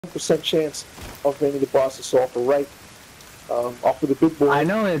1% chance of getting the bosses off the right, off of the big boy. I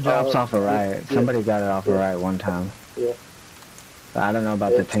know it drops off a right. Yeah. Somebody got it off a right one time. Yeah. But I don't know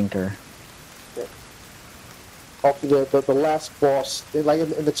about the tanker. Yeah. Off of the last boss, like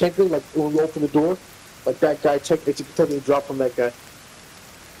in the tanker, like when you open the door, like that guy, it's technically drop from that guy.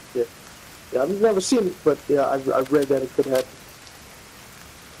 Yeah. Yeah, I've never seen it, but yeah, I've read that it could happen.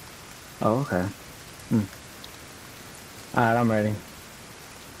 Oh, okay. Alright, I'm ready.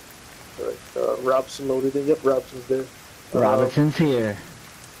 Alright, Robson loaded in. Yep, Robson's there. Robinson's here.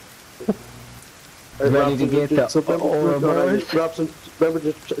 Right, Ready Robson, to get the Ouroboros? Robson,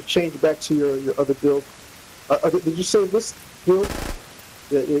 remember to change back to your other build. Did you save this build?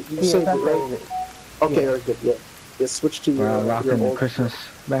 Yeah, you saved it, right? Okay, very good, yeah. Yeah, switch to your rocking the old Christmas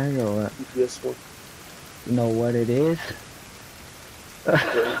bag or what? UPS one. You know what it is?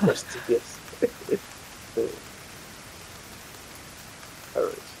 Yes.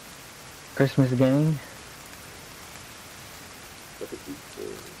 Alright. Christmas game?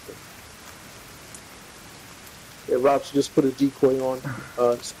 Yeah, Robson just put a decoy on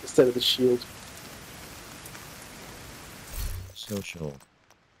instead of the shield. Social.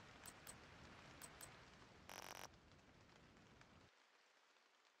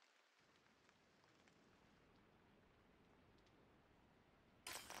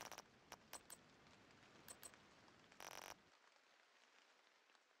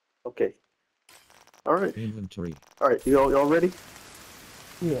 Okay. Alright. Inventory. Alright, y'all ready?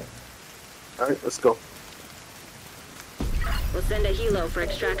 Yeah. Alright, let's go. We'll send a helo for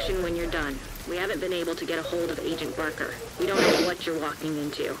extraction when you're done. We haven't been able to get a hold of Agent Barker. We don't know what you're walking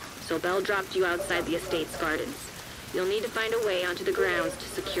into, so Bell dropped you outside the estate's gardens. You'll need to find a way onto the grounds to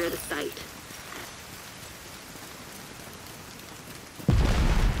secure the site.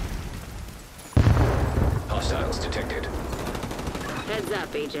 Hostiles detected. Heads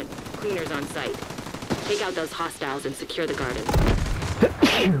up, Agent. Cleaners on site. Take out those hostiles and secure the garden.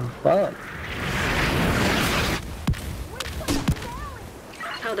 Fuck.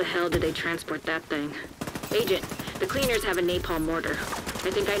 How the hell did they transport that thing? Agent, the cleaners have a napalm mortar.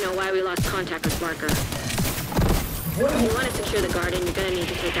 I think I know why we lost contact with Barker. If you want to secure the garden, you're gonna need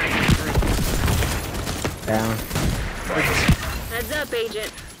to take out that turret. Down. Heads up,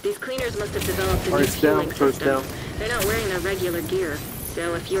 Agent. These cleaners must have developed a new Turret's fueling down, turret's system. down. They're not wearing their regular gear.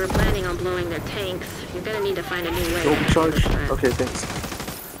 So if you were planning on blowing their tanks, you're gonna need to find a new way. Open charge? to handle the threat. Okay, thanks.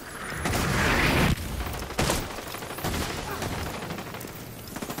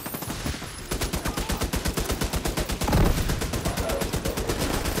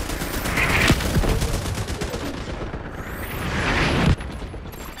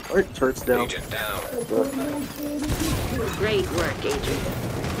 Alright, turret's down. Agent down. Great work, Agent.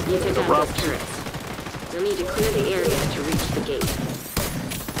 You took out those turrets. You'll need to clear the area to reach the gate.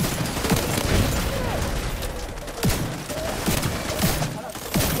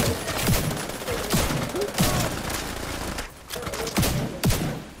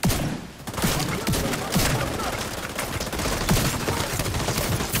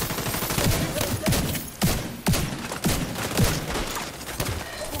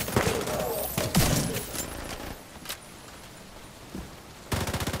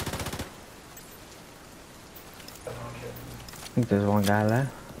 I think there's one guy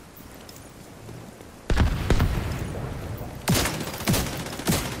left.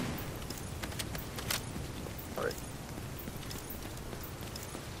 Alright.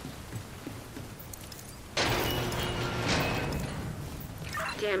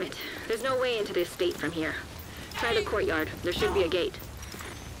 Damn it. There's no way into the estate from here. Try the courtyard. There should be a gate.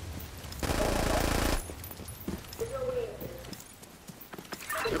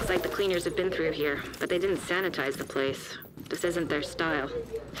 Looks like the cleaners have been through here, but they didn't sanitize the place. This isn't their style.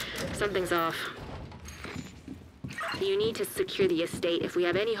 Something's off. You need to secure the estate if we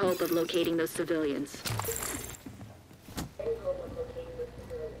have any hope of locating those civilians.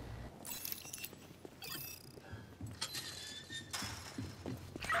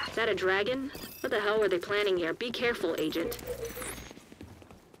 Is that a dragon? What the hell were they planning here? Be careful, Agent.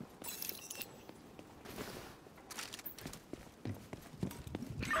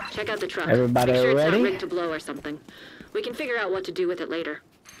 Check out the truck. Everybody Make sure it's ready? not rigged to blow or something. We can figure out what to do with it later.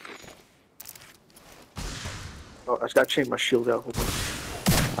 Oh, I just gotta change my shield out. Hold on.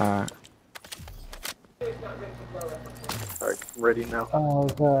 Alright. Alright, I'm ready now. Oh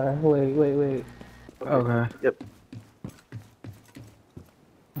god, wait. Okay. Yep.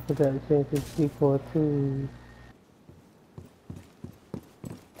 I forgot to change this C4 too.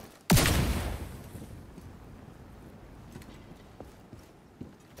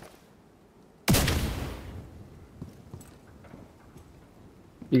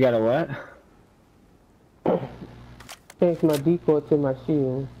 You got a what? Change my default to my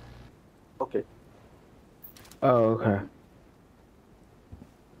shield. Okay. Oh, okay.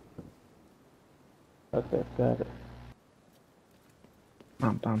 Okay, got it.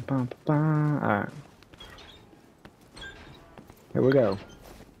 Bum, bum, bum, bum. Alright. Here we go.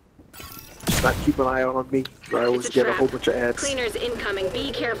 Just not keep an eye on me. I always It's a get a trap. whole bunch of ads. Cleaners incoming.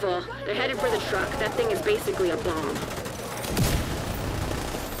 Be careful. They're headed for the truck. That thing is basically a bomb.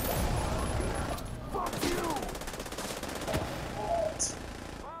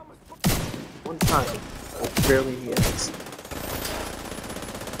 One time. Barely any ads.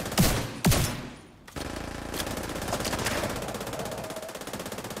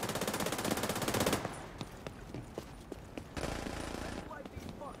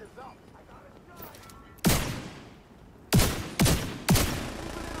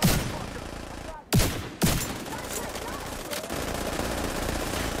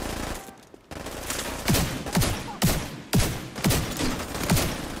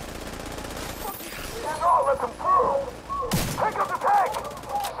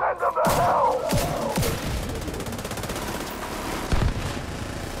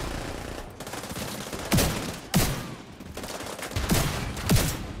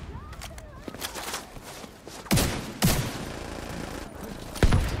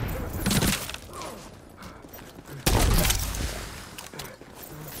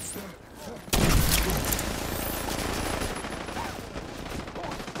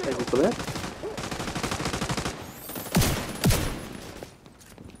 Thank you for that.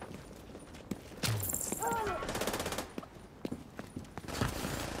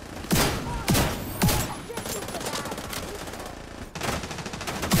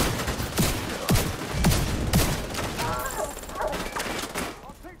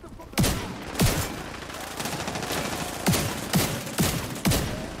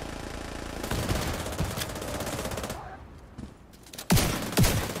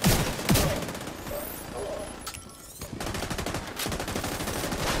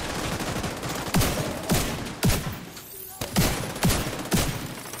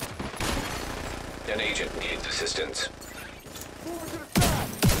 An agent needs assistance.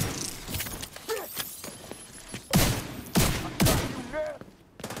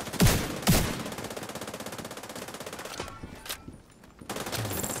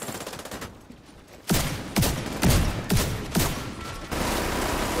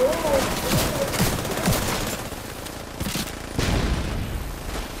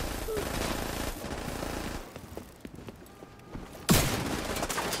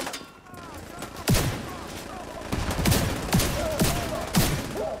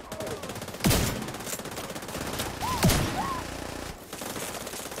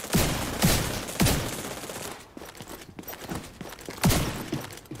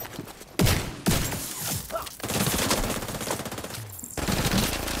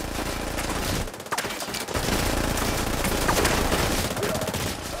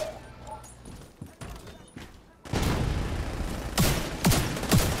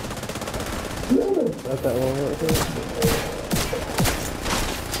 I got one right here.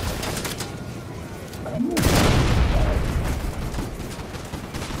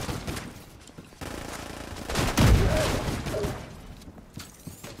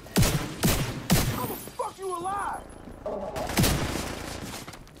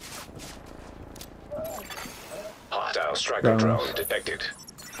 Hostile striker Drones. drone detected.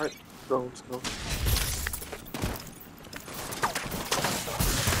 Alright, drones go.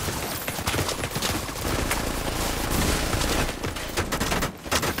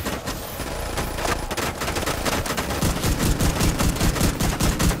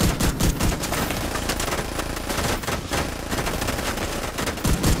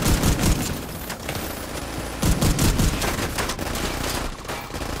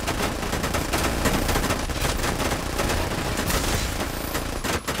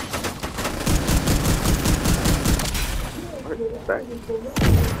 Back.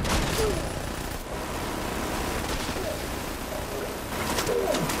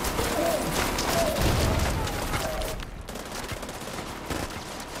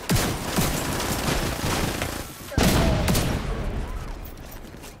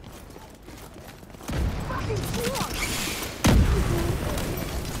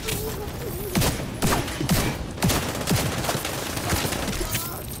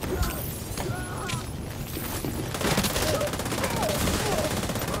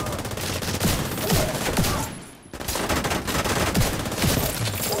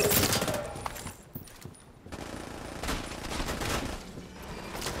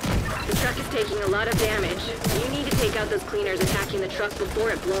 The truck is taking a lot of damage. You need to take out those cleaners attacking the truck before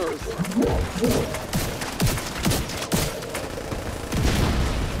it blows.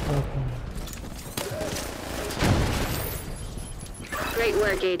 Great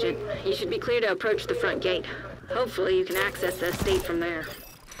work, Agent. You should be clear to approach the front gate. Hopefully you can access the estate from there.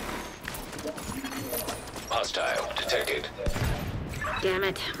 Hostile detected. Damn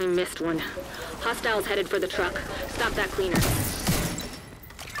it, we missed one. Hostiles headed for the truck. Stop that cleaner.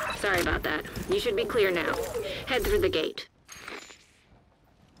 Sorry about that. You should be clear now. Head through the gate.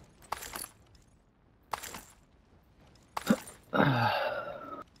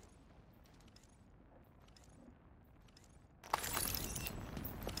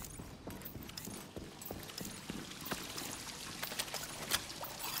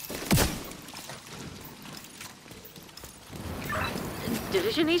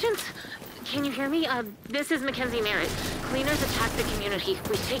 Division agents? Can you hear me? This is Mackenzie Merritt. Cleaners attacked the community.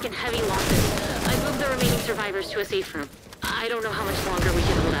 We've taken heavy losses. I moved the remaining survivors to a safe room. I don't know how much longer we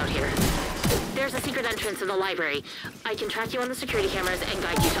can hold out here. There's a secret entrance in the library. I can track you on the security cameras and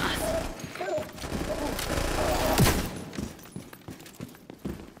guide you to us.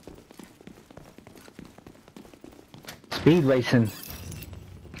 Speed racing.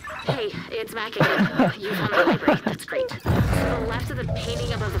 Hey, it's Mac again. You found the library. That's great. To the left of the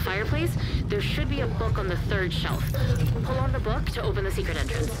painting above the fireplace, there should be a book on the third shelf. Pull on the book to open the secret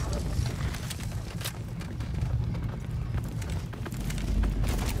entrance.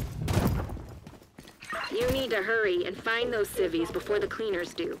 You need to hurry and find those civvies before the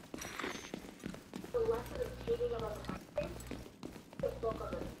cleaners do.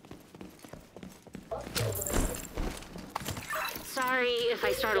 Sorry if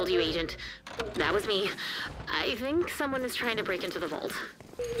I startled you, Agent. That was me. I think someone is trying to break into the vault.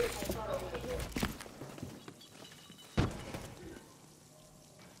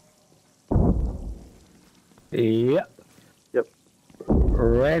 Yep. Yep.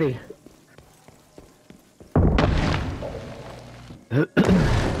 Ready.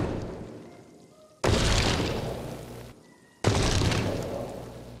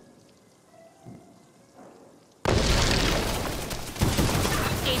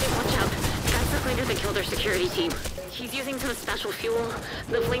 Killed our security team. He's using some special fuel.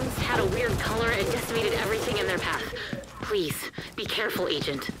 The flames had a weird color and decimated everything in their path. Please, be careful,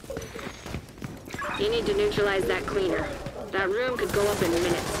 Agent. You need to neutralize that cleaner. That room could go up in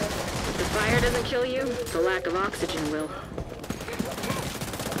minutes. If the fire doesn't kill you, the lack of oxygen will.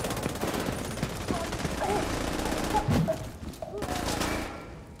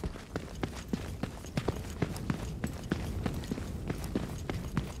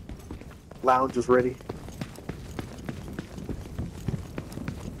 Lounge is ready.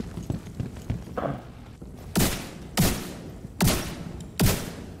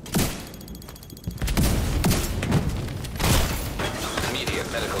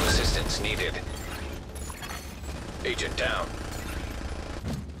 Immediate medical assistance needed. Agent down.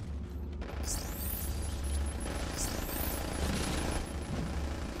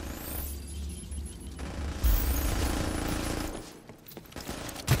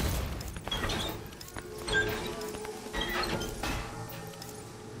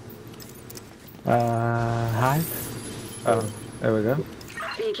 Hi. Oh, there we go.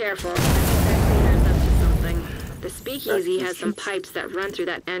 Be careful. I think that cleaner's up to something. The speakeasy has some pipes that run through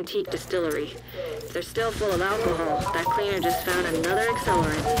that antique distillery. If they're still full of alcohol, that cleaner just found another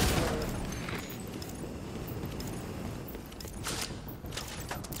accelerant.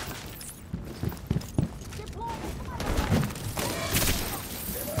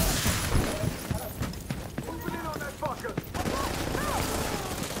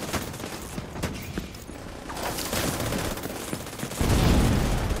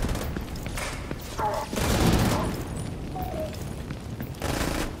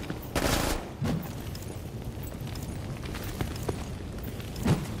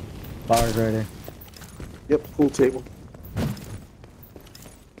 Bar's ready. Yep, pool table.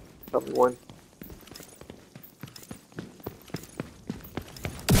 Help me one.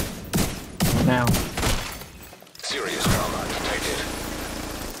 Now. Serious trauma detected.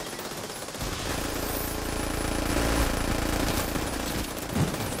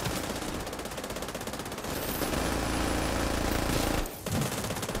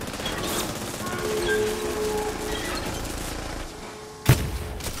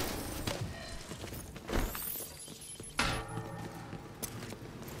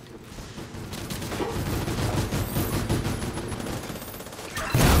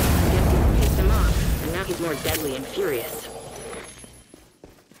 He's more deadly and furious.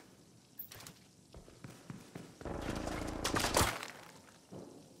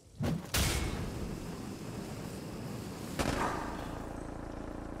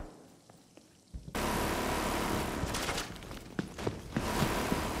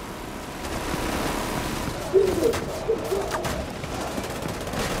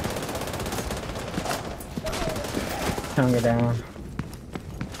 Chunga down.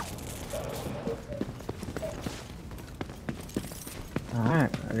 Alright,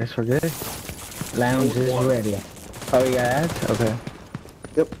 I guess we're good. Lounge is ready. Oh, you got ads? Okay.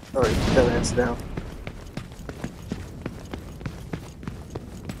 Yep. Alright, that ads down.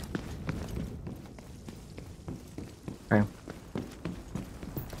 Okay.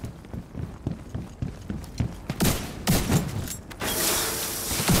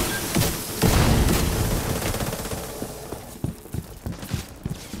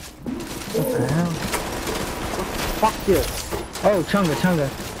 What the hell? Fuck yeah. Oh, Chunga, Chunga.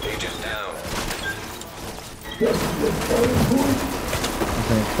 Agent down.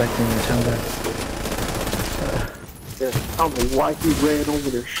 Wasn't expecting the Chunga. Yeah. I don't know why he ran over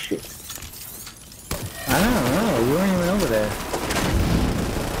their shit. I don't know, you weren't even over there.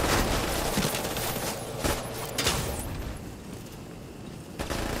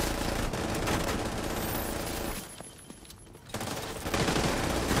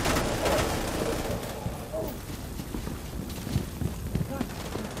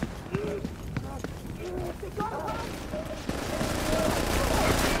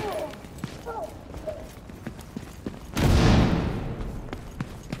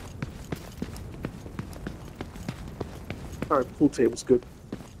 Alright, pool table's good.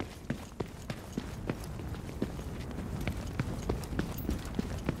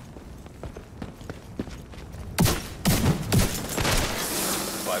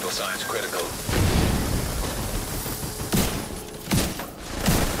 Vital signs critical.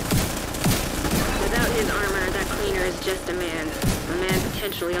 Without his armor, that cleaner is just a man. A man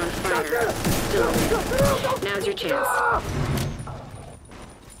potentially on fire. Still a man. Now's your chance.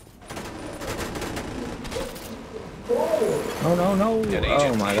 Oh no, no. An Oh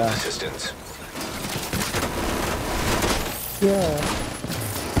agent my needs god. assistance. Yeah.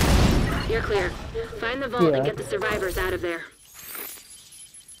 You're clear. Find the vault Yeah. and get the survivors out of there.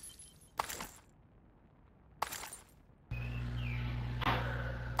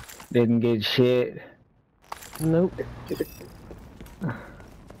 Didn't get shit. Nope.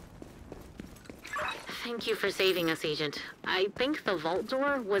 Thank you for saving us, Agent. I think the vault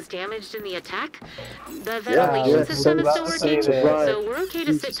door was damaged in the attack. The ventilation yeah, system is still so working, survived. so we're okay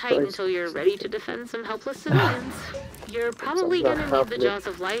to sit Jesus tight Christ. until you're ready to defend some helpless civilians. You're probably not gonna need the happening. jaws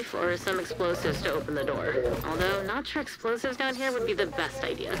of life or some explosives to open the door. Although, not sure explosives down here would be the best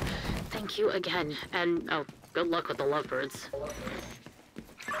idea. Thank you again, and oh, good luck with the lovebirds.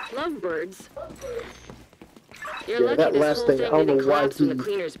 Lovebirds? You're Yeah, lucky that this last whole thing, I thing don't know didn't why collapse when the he-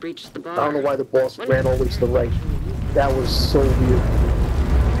 cleaners breached the bar. I don't know why the boss ran all the way to the right. That was so weird.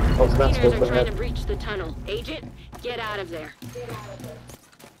 I was not Cleaners supposed are to trying to happen. breach the tunnel. Agent, get out of there.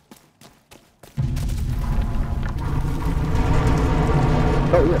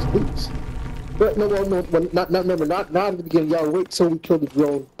 Oh yes, please. But no, well, no, but not remember, not at the beginning. Y'all wait till we kill the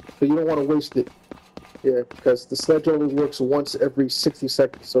drone, so you don't want to waste it. Yeah, because the sledge only works once every 60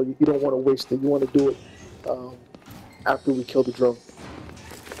 seconds, so you don't want to waste it. You want to do it after we kill the drone.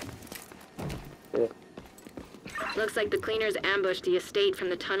 Yeah. Looks like the cleaners ambushed the estate from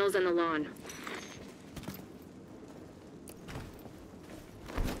the tunnels and the lawn.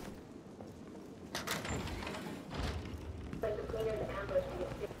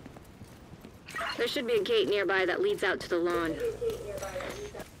 There should be a gate nearby that leads out to the lawn.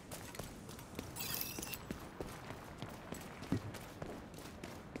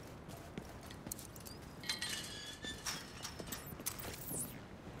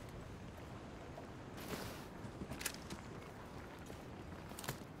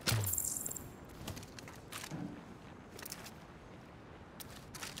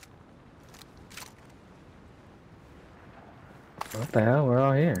 What the hell? We're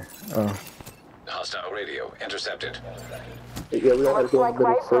all here. Oh. Hostile radio intercepted. Yeah, we all had to go in the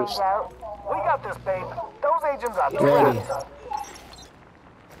middle Right, first. out. We got this, babe. Those agents are Ready.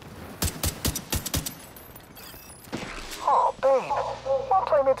 Oh, babe. More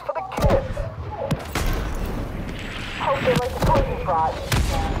playmates for the kids. Hope they like the toys you brought.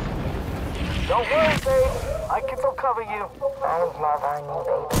 Don't worry, babe. My kids will cover you. I love our new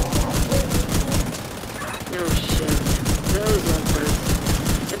baby. No shit. Those lovebirds.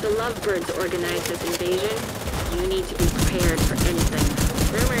 If the lovebirds organize this invasion, you need to be prepared for anything.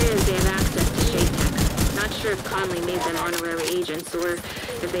 Rumor is they have access to Shade Tech. Not sure if Conley made them honorary agents or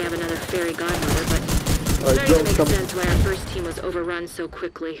if they have another fairy godmother, but it's starting to make sense why our first team was overrun so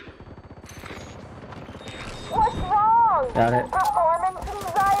quickly. What's wrong? Got it. Performance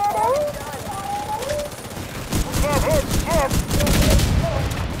anxiety? Can't hit shit.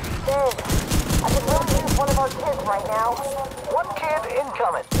 Babe, I could really use one of our kids right now. One kid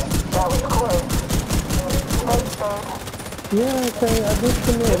incoming. That was close. Thanks, babe. Yeah, okay, I did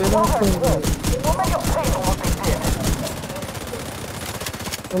commit. It all commit. We'll make them pay for what they did.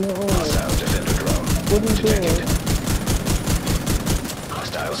 Hostile defender drone. What are you Detected. doing?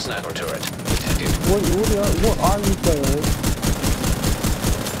 Hostile sniper turret. Detected. What are you saying?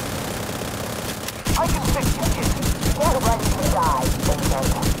 I can fix you, kid. Get ready to die,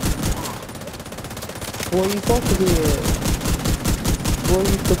 Vincent. Where you supposed to be at? Where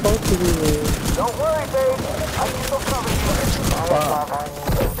you supposed to be at? Don't worry, babe. I can still cover you.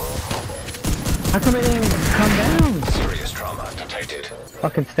 How come it didn't come down? Serious trauma detected.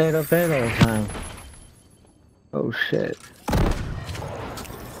 Fucking stayed up there the whole time. Oh shit.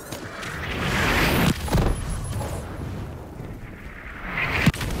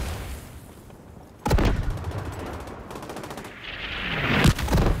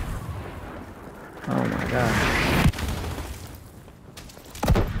 Oh my god.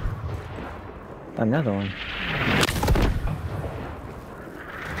 Another one.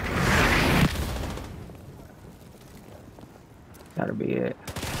 Gotta be it.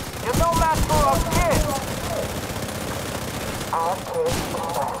 You're no match for our kid. Our kid is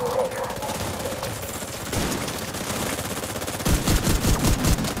not safe.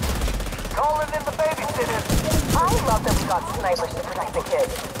 Calling in the babysitter. I love that we got snipers to protect the kid.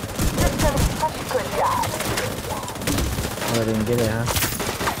 You're doing such a good job. Oh, I didn't get it, huh?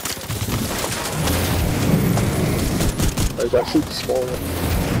 I gotta shoot the small one.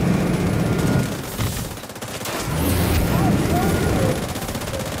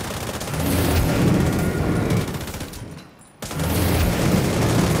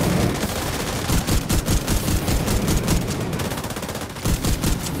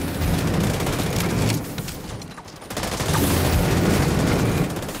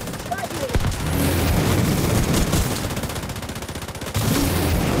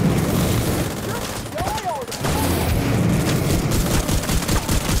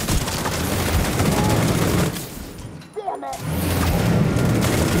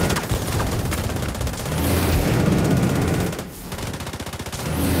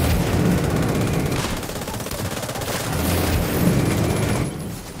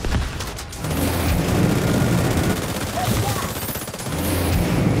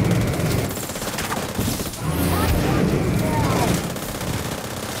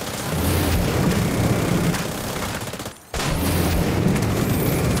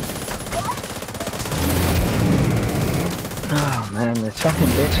 Oh man, this fucking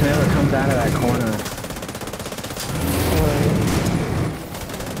bitch never comes out of that corner.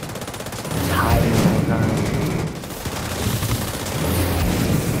 It's hiding all the time.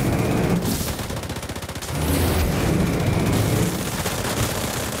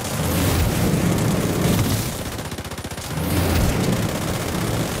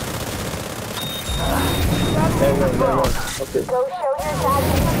 There was. Okay. Go show your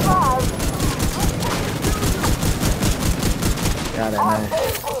daddy some love. Got it, man.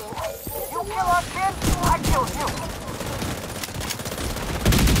 You kill our kid, I kill you.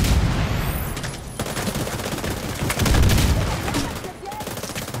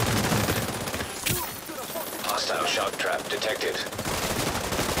 Hostile shock trap detected.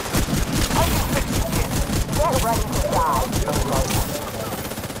 I can fix you, kid. Get ready to die.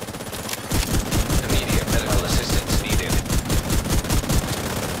 Immediate medical assistance needed.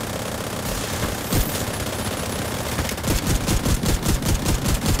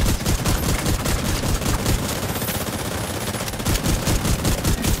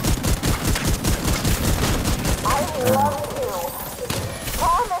 I love you.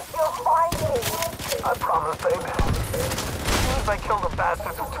 Promise you'll find me. I promise, babe. As soon as I kill the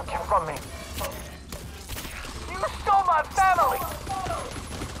bastards who took you from me. You stole my family!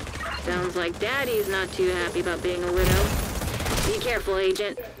 Sounds like Daddy's not too happy about being a widow. Be careful,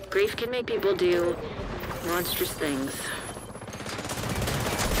 Agent. Grief can make people do monstrous things.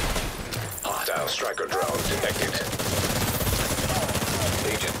 Hostile striker drone detected.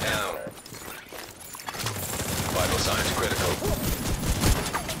 Agent down. Vital signs critical.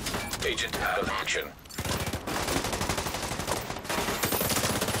 Agent out of action.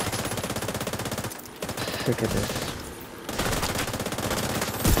 Sick of this.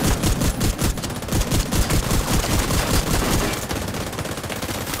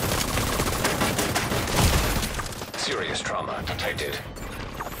 Serious trauma detected.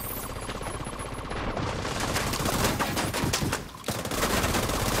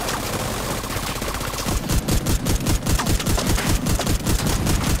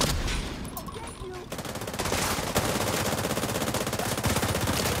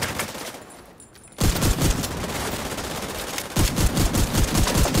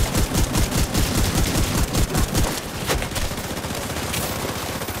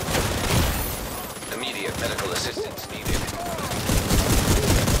 Medical assistance needed.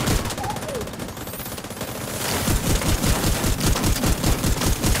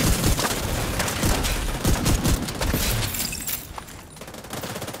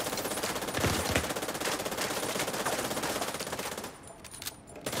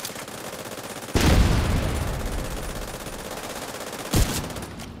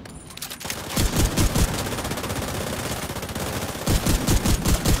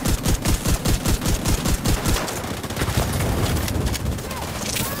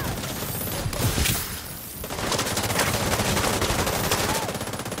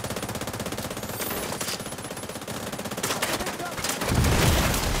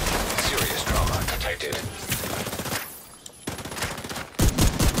 Serious trauma detected.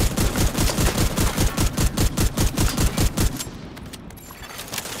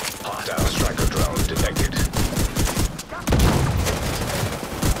 Hostile striker drone detected.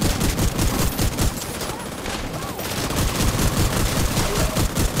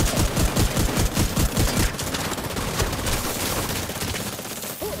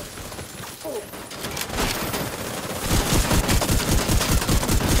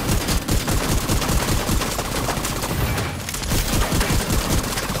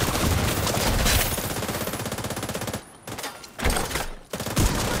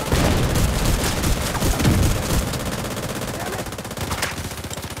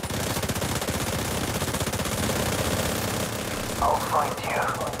 I'll find you.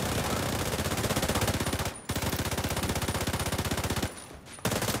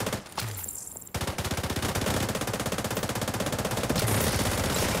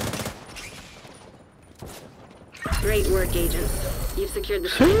 Great work, agents. You've secured the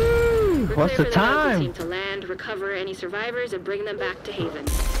site. Whew, We're what's clear the for medical time? team to land, recover any survivors, and bring them back to Haven.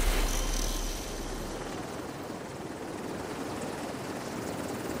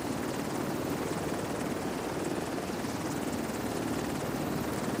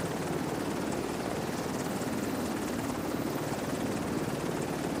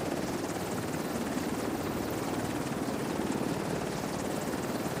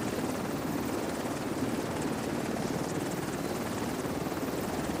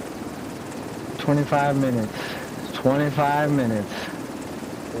 $25 minutes. 25 minutes.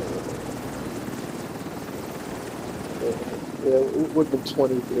 Yeah, it would have been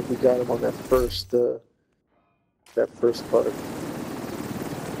 20 if we got him on that first part.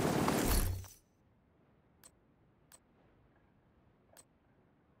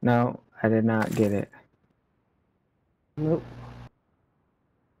 No, I did not get it. Nope.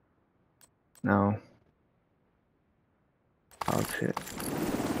 No. Oh shit.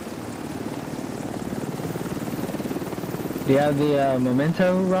 Do you have the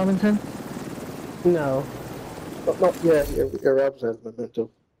memento, Robinson? No. Oh, no, yeah, Rob's has memento.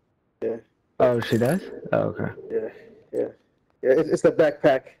 Yeah, Oh, she does? Oh, okay. yeah. It's the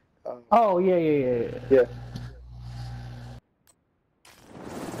backpack. Oh, yeah. Yeah.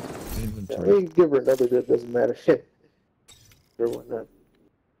 Inventory. We can give her another. That doesn't matter. Or whatnot.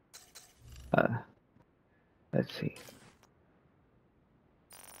 Let's see.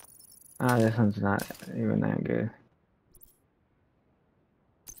 Ah, this one's not even that good.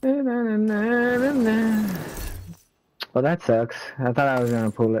 Well, that sucks. I thought I was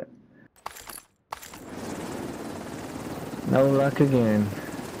gonna pull it. No luck again.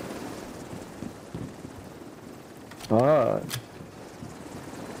 Oh.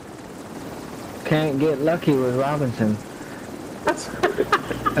 Can't get lucky with Robinson.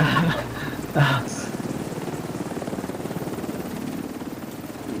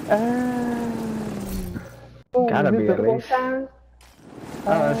 Gotta be at least. Oh,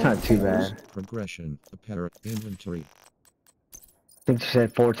 that's not too bad. Progression. Apparent inventory. I think you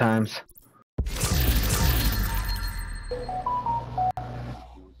said 4 times.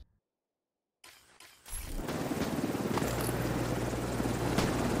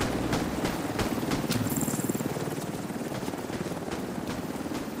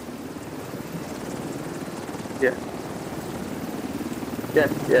 Yeah,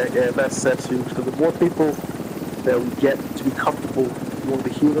 that's huge. So the more people that we get to be comfortable doing the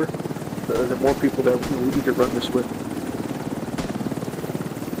healer, the more people that we need to run this with.